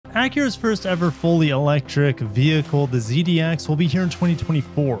Acura's first ever fully electric vehicle, the ZDX, will be here in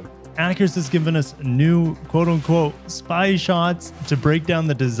 2024. Acura's has given us new quote-unquote spy shots to break down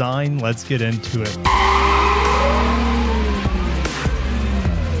the design. Let's get into it.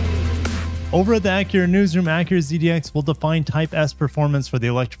 Over at the Acura newsroom, Acura ZDX will define Type-S performance for the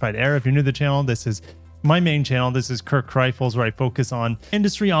electrified era. If you're new to the channel, this is my main channel. This is Kirk Kreifels, where I focus on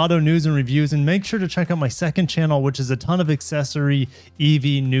industry auto news and reviews, and make sure to check out my second channel, which is a ton of accessory EV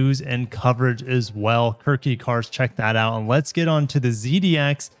news and coverage as well. Kirky Cars, check that out. And let's get on to the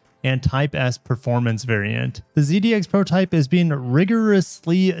ZDX and Type-S performance variant. The ZDX prototype is being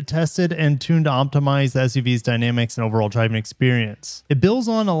rigorously tested and tuned to optimize the SUV's dynamics and overall driving experience. It builds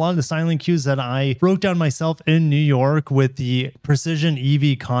on a lot of the styling cues that I broke down myself in New York with the Precision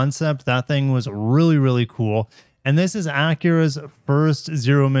EV concept. That thing was really cool. And this is Acura's first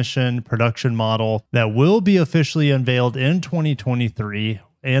zero-emission production model that will be officially unveiled in 2023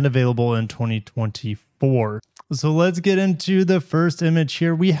 and available in 2024. So let's get into the first image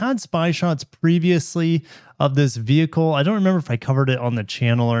here. We had spy shots previously of this vehicle. I don't remember if I covered it on the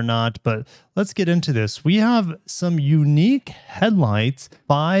channel or not, but let's get into this. We have some unique headlights,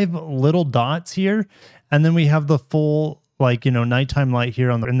 5 little dots here, and then we have the full, like, you know, nighttime light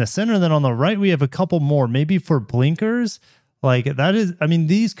here in the center. Then on the right, we have a couple more, maybe for blinkers. Like that is, I mean,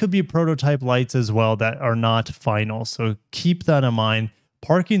 these could be prototype lights as well that are not final. So keep that in mind.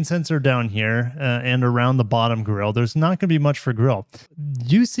 Parking sensor down here and around the bottom grille. There's not going to be much for grille.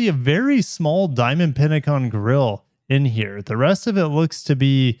 You see a very small diamond pentagon grille in here. The rest of it looks to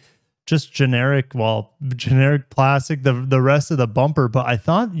be just generic, well, generic plastic, the rest of the bumper. But I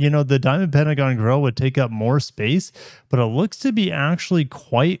thought, you know, the diamond pentagon grille would take up more space, but it looks to be actually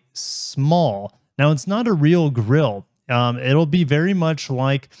quite small. Now, it's not a real grille. It'll be very much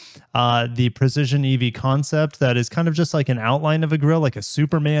like the Precision EV concept that is kind of just like an outline of a grille, like a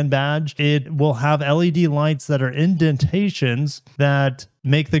Superman badge. It will have LED lights that are indentations that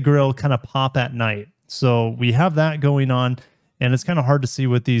make the grille kind of pop at night. So we have that going on, and it's kind of hard to see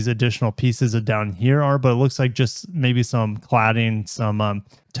what these additional pieces of down here are, but it looks like just maybe some cladding, some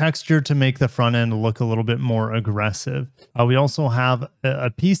texture to make the front end look a little bit more aggressive. We also have a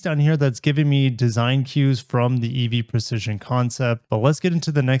piece down here that's giving me design cues from the EV Precision concept. But let's get into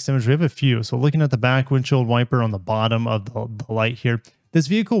the next image. We have a few. So looking at the back windshield wiper on the bottom of the light here, this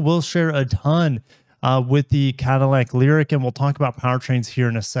vehicle will share a ton with the Cadillac Lyriq, and we'll talk about powertrains here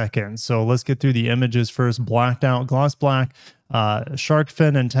in a second. So let's get through the images first. Blacked out, gloss black, shark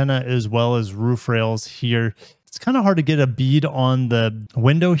fin antenna, as well as roof rails here. It's kind of hard to get a bead on the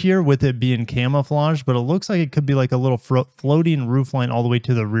window here with it being camouflaged, but it looks like it could be like a little floating roof line all the way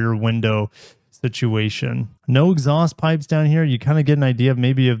to the rear window situation. No exhaust pipes down here. You kind of get an idea of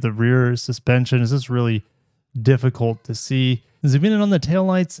maybe of the rear suspension. Is this really difficult to see? Zooming in on the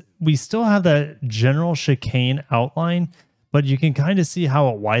taillights, we still have that general chicane outline, but you can kind of see how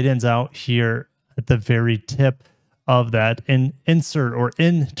it widens out here at the very tip of that insert or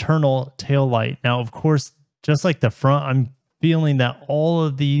internal taillight. Now, of course, just like the front, I'm feeling that all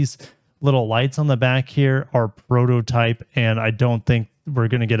of these little lights on the back here are prototype, and I don't think we're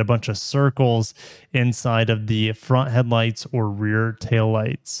going to get a bunch of circles inside of the front headlights or rear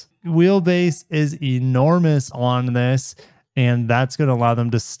taillights. Wheelbase is enormous on this, and that's going to allow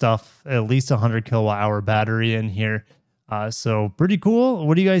them to stuff at least a 100 kilowatt-hour battery in here. So pretty cool.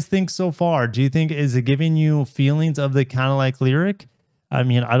 What do you guys think so far? Do you think, is it giving you feelings of the Cadillac Lyriq? I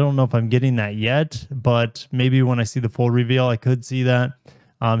mean, I don't know if I'm getting that yet, but maybe when I see the full reveal, I could see that.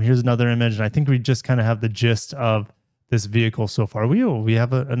 Here's another image, and I think we just kind of have the gist of this vehicle so far. We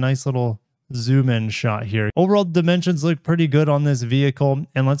have a nice little zoom in shot here. Overall dimensions look pretty good on this vehicle,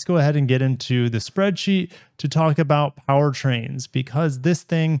 and let's go ahead and get into the spreadsheet to talk about powertrains, because this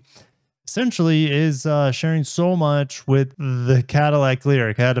thing essentially is sharing so much with the Cadillac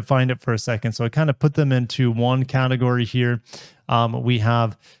Lyriq. I had to find it for a second, so I kind of put them into one category here. We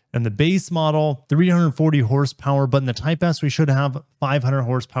have in the base model 340 horsepower, but in the Type-S we should have 500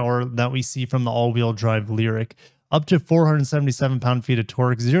 horsepower that we see from the all-wheel drive Lyriq. Up to 477 pound-feet of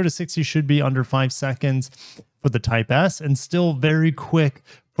torque. 0 to 60 should be under 5 seconds for the Type-S, and still very quick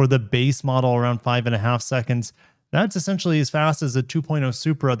for the base model, around 5.5 seconds. That's essentially as fast as a 2.0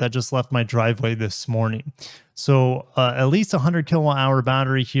 Supra that just left my driveway this morning. So at least 100 kilowatt-hour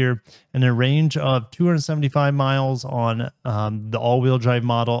battery here, and a range of 275 miles on the all-wheel drive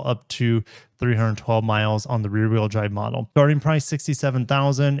model, up to 312 miles on the rear-wheel drive model. Starting price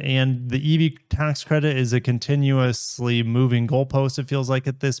 $67,000, and the EV tax credit is a continuously moving goalpost, it feels like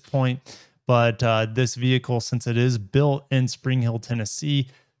at this point. But this vehicle, since it is built in Spring Hill, Tennessee,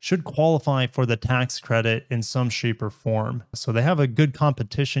 should qualify for the tax credit in some shape or form. So they have a good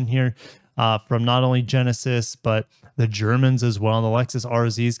competition here from not only Genesis, but the Germans as well. The Lexus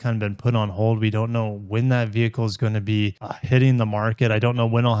RZ has kind of been put on hold. We don't know when that vehicle is going to be hitting the market. I don't know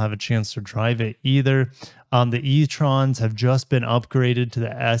when I'll have a chance to drive it either. The e-trons have just been upgraded to the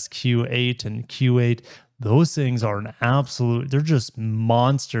SQ8 and Q8. Those things are an absolute, they're just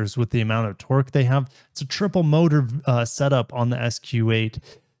monsters with the amount of torque they have. It's a triple motor setup on the SQ8.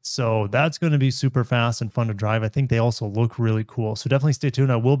 So that's going to be super fast and fun to drive. I think they also look really cool. So definitely stay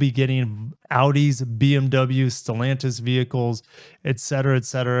tuned. I will be getting Audis, BMWs, Stellantis vehicles,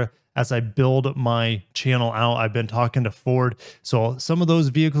 etc., as I build my channel out. I've been talking to Ford. So some of those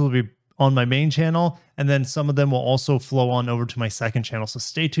vehicles will be on my main channel, and then some of them will also flow on over to my second channel. So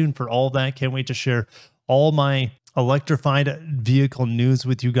stay tuned for all that. Can't wait to share all my electrified vehicle news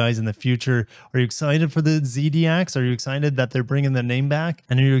with you guys in the future. Are you excited for the ZDX? Are you excited that they're bringing the name back?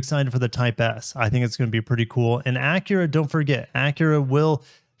 And are you excited for the Type-S? I think it's going to be pretty cool. And Acura, don't forget, Acura will,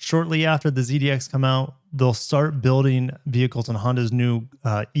 shortly after the ZDX come out, they'll start building vehicles on Honda's new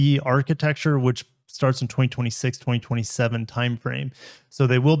E architecture, which starts in 2026, 2027 timeframe. So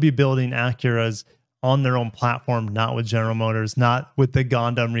they will be building Acuras on their own platform, not with General Motors, not with the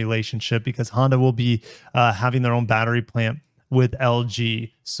Gondam relationship, because Honda will be having their own battery plant with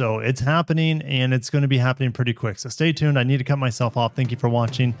LG. So it's happening, and it's going to be happening pretty quick. So stay tuned. I need to cut myself off. Thank you for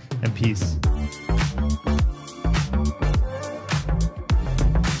watching, and peace.